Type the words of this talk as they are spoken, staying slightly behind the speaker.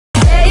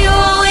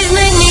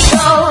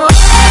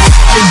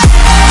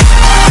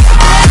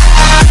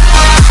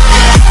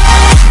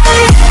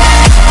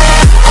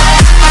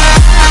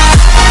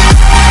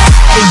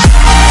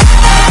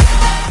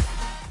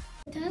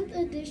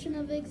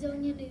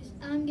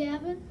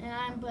Gavin. And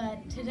I'm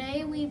Brett.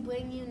 Today we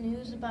bring you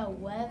news about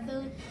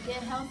weather, get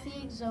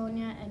healthy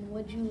Ixonia, and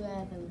would you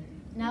rather.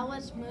 Now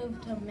let's move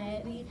to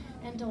Maddie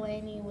and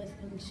Delaney with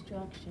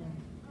construction.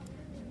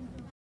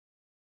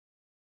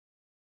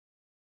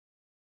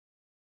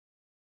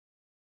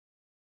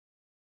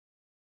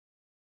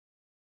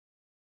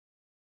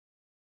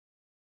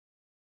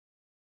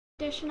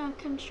 Additional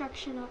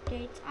construction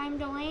updates. I'm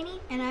Delaney.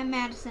 And I'm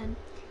Madison.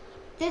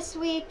 This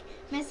week,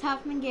 Ms.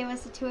 Huffman gave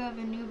us a tour of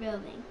a new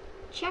building.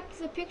 Check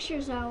the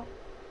pictures out.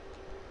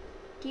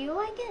 Do you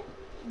like it?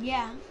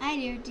 Yeah, I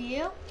do. Do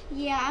you?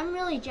 Yeah, I'm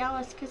really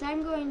jealous because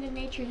I'm going to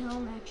Nature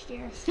Hill next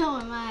year. So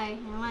am I.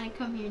 I want to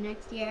come here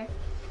next year.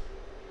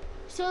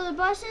 So the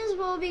buses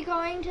will be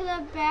going to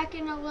the back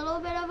in a little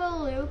bit of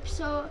a loop.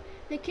 So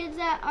the kids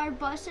that are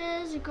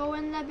buses go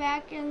in the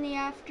back in the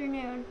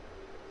afternoon.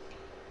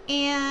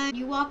 And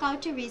you walk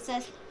out to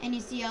recess and you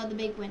see all the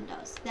big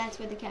windows. That's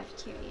where the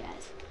cafeteria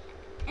is.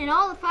 And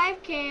all the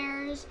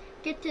 5Kers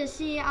get to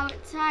see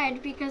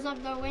outside because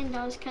of the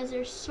windows because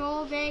they're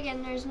so big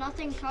and there's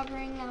nothing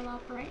covering them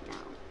up right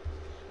now.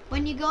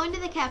 When you go into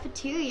the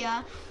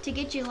cafeteria to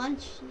get your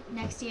lunch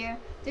next year,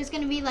 there's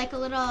going to be like a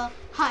little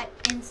hut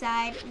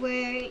inside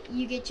where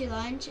you get your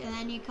lunch and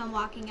then you come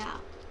walking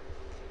out.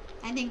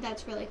 I think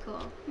that's really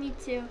cool. Me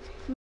too.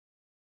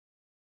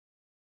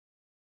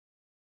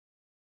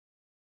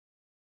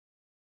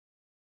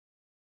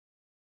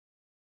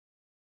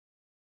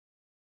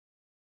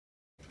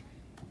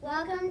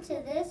 Welcome to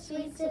this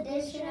week's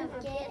edition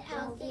of Get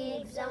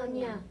Healthy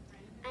Ixonia.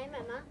 I'm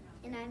Emma.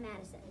 And I'm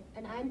Madison.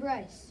 And I'm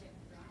Bryce.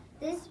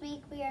 This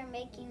week we are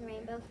making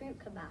rainbow fruit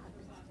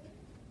kebabs.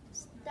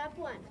 Step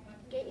 1.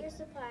 Get your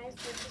supplies,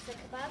 which is a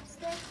kebab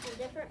stick and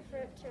different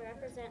fruit to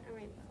represent a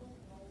rainbow.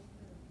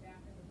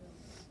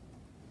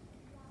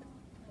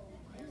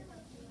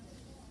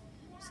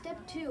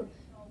 Step 2.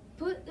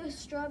 Put the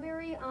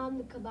strawberry on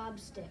the kebab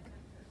stick.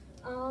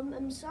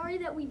 I'm sorry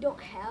that we don't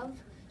have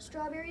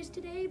strawberries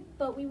today,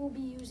 but we will be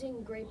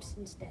using grapes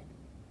instead.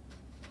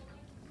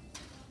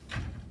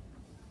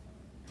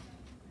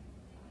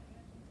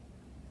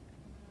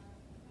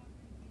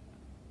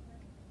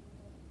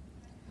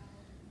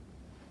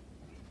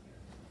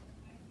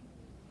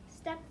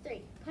 Step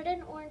 3. Put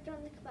an orange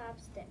on the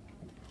kebab stick.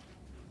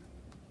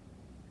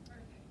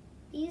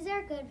 These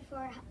are good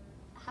for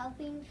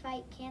helping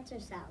fight cancer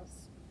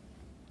cells.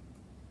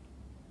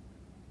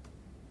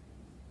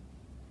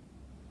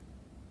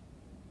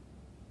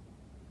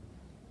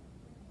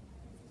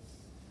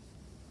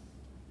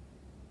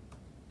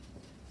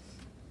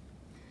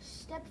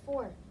 Step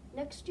 4.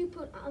 Next you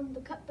put on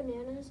the cut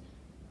bananas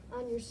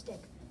on your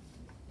stick.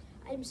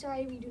 I'm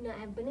sorry we do not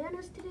have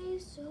bananas today,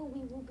 so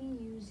we will be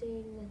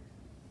using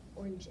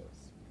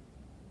oranges.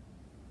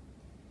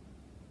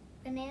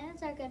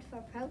 Bananas are good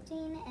for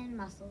protein and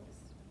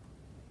muscles.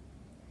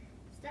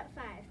 Step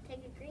 5.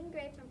 Take a green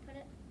grape and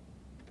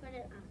put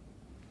it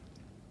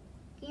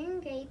on.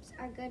 Green grapes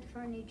are good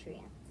for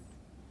nutrients.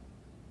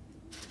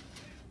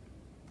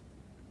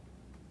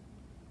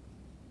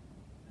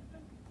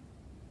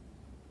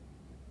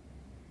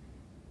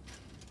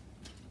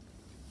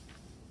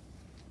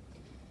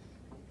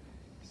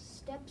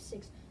 Step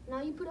 6.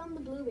 Now you put on the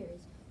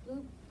blueberries.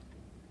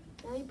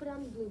 Now you put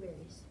on the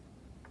blueberries.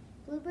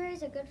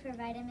 Blueberries are good for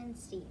vitamin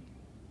C.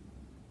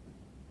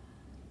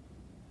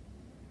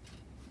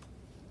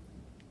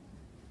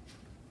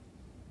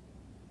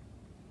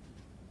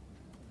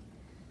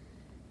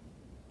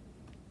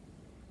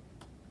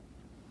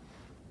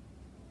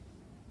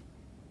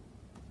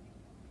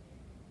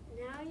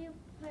 Now you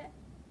put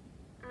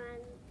on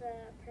the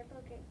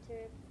purple grape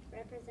to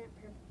represent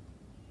purple.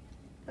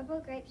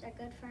 Purple grapes are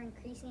good for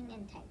increasing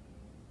intake.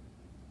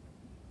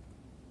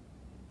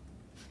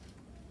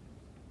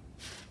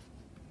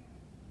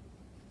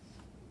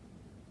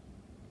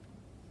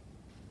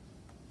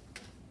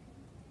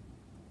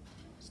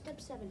 Step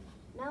 7.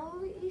 Now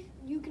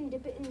you can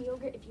dip it in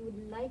yogurt if you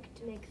would like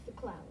to make the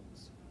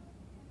clouds.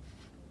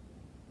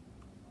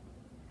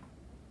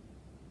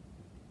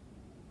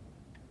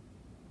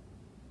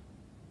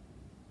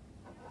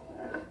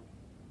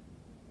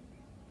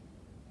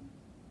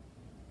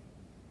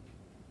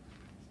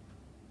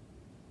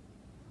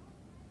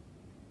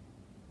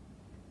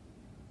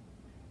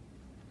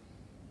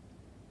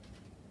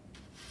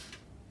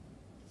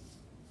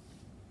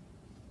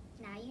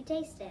 Now you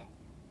taste it.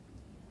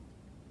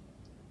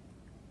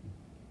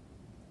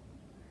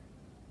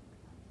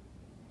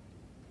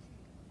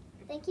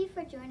 Thank you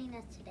for joining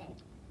us today.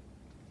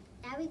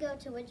 Now we go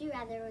to Would You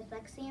Rather with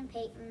Lexi and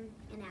Peyton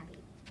and Abby.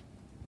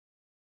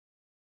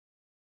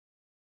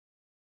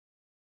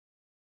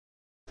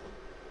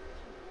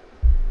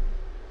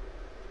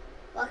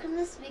 Welcome to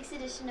this week's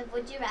edition of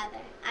Would You Rather.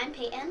 I'm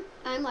Peyton.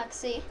 I'm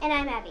Lexi. And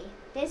I'm Abby.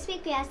 This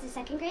week we asked the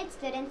second grade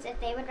students if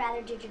they would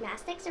rather do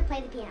gymnastics or play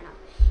the piano.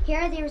 Here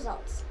are the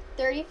results.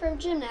 30 for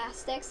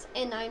gymnastics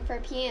and 9 for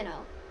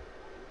piano.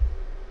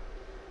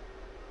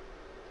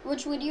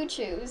 Which would you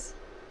choose?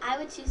 I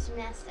would choose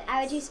gymnastics.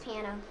 I would choose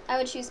piano. I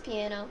would choose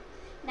piano.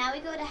 Now we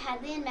go to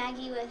Hadley and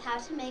Maggie with how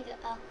to make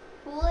a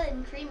cool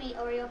and creamy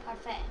Oreo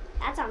parfait.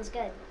 That sounds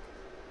good.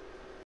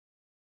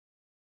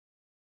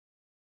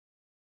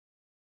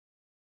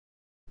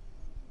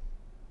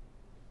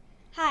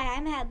 Hi,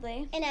 I'm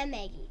Hadley. And I'm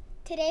Maggie.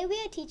 Today we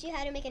will teach you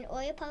how to make an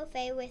Oreo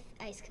parfait with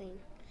ice cream.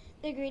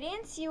 The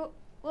ingredients you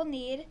will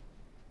need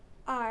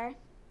are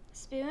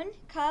spoon,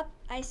 cup,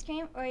 ice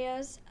cream,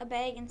 Oreos, a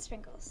bag, and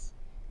sprinkles.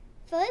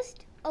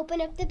 First,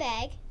 open up the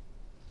bag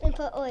and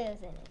put Oreos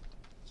in it.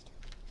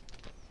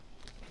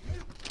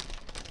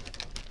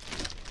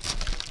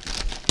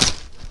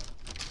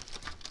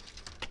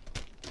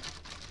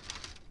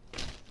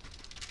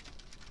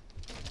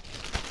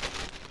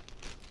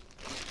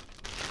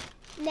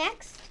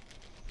 Next,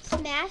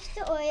 smash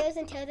the Oreos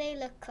until they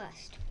look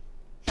crushed.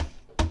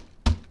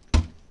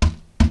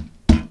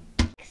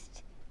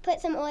 Next, put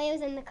some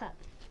Oreos in the cup.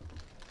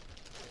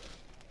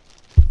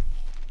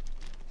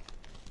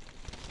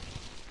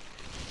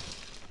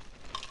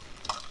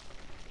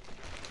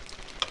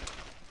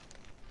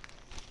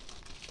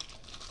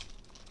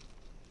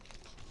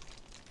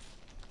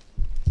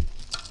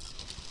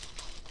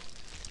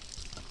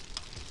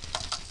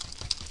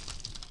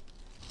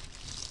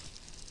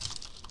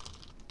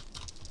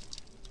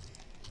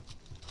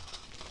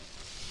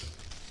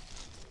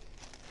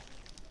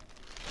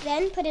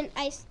 Then put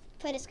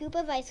a scoop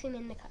of ice cream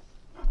in the cup.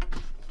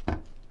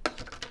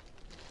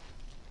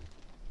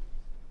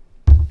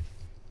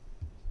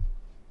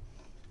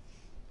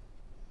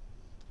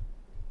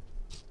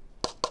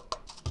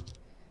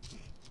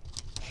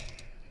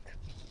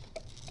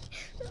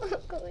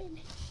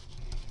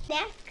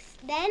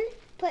 Next, then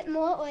put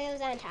more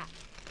Oreos on top.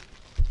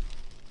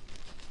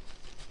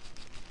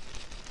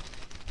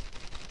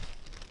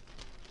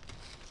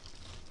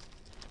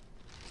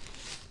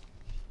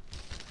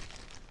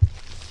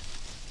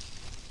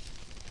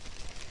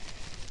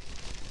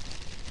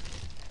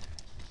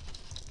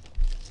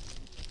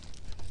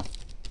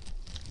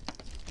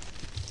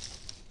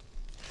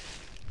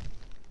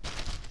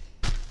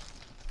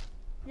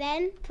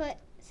 Then put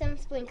some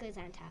sprinkles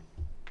on top.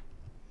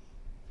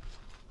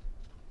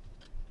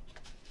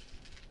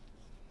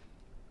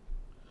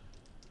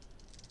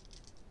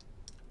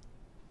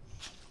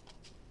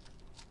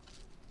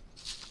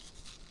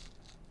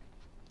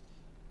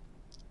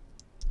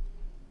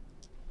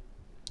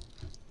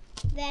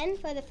 Then,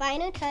 for the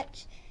final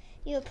touch,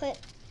 you will put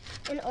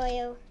an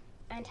Oreo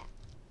on top.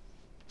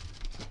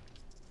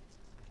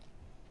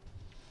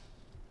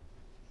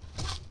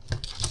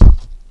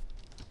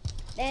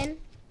 Then,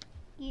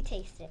 you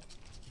taste it.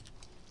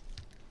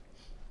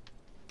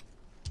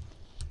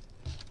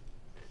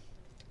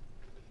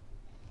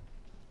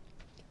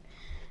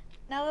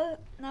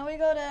 Now we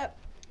go to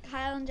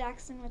Kyle and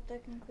Jackson with the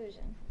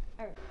conclusion.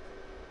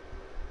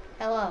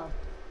 Hello,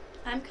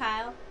 I'm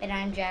Kyle. and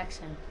I'm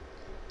Jackson.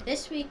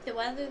 This week the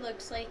weather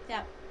looks like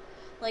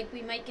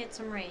we might get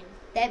some rain.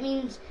 That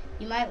means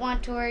you might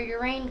want to wear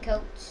your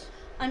raincoats.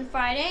 On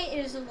Friday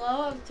it is a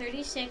low of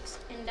 36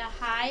 and a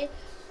high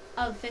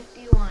of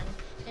 51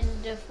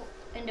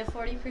 and a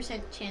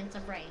 40% chance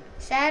of rain.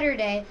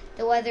 Saturday,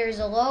 the weather is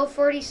a low of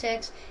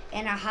 46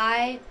 and a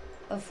high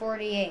of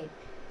 48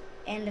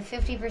 and a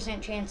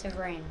 50% chance of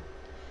rain.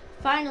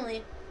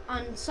 Finally,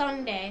 on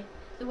Sunday,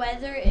 the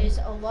weather is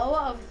a low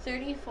of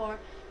 34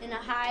 and a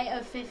high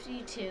of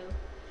 52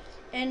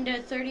 and a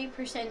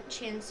 30%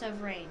 chance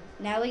of rain.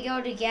 Now we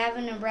go to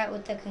Gavin and Brett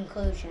with the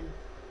conclusion.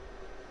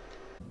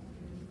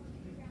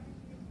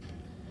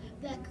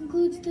 That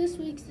concludes this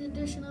week's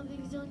edition of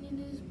Ixonia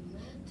News.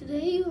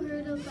 Today you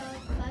heard about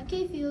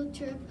 5K field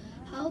trip,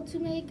 how to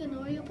make an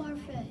Oreo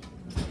parfait.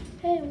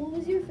 Hey, what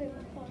was your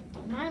favorite part?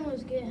 Mine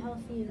was get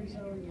healthy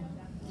Ixonia.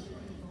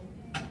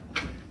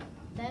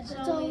 That's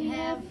all we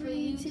have for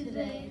you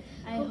today.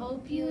 I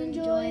hope you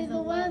enjoy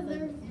the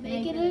weather.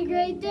 Make it a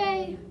great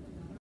day.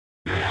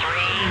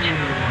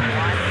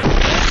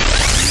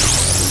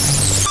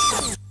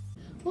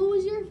 What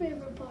was your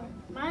favorite part?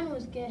 Mine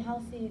was get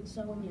healthy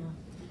Ixonia.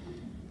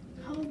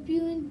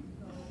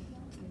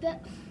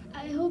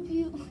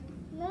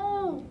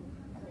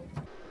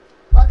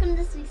 Welcome to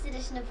this week's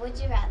edition of Would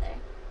You Rather.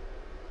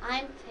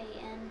 I'm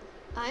Peyton.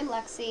 I'm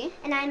Lexi.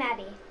 And I'm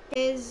Abby.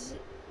 Is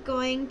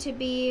going to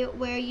be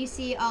where you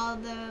see all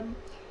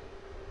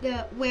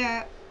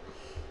where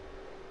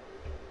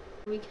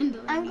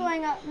I'm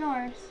going up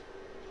north.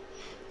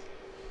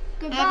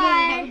 Goodbye.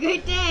 Have a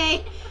great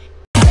day.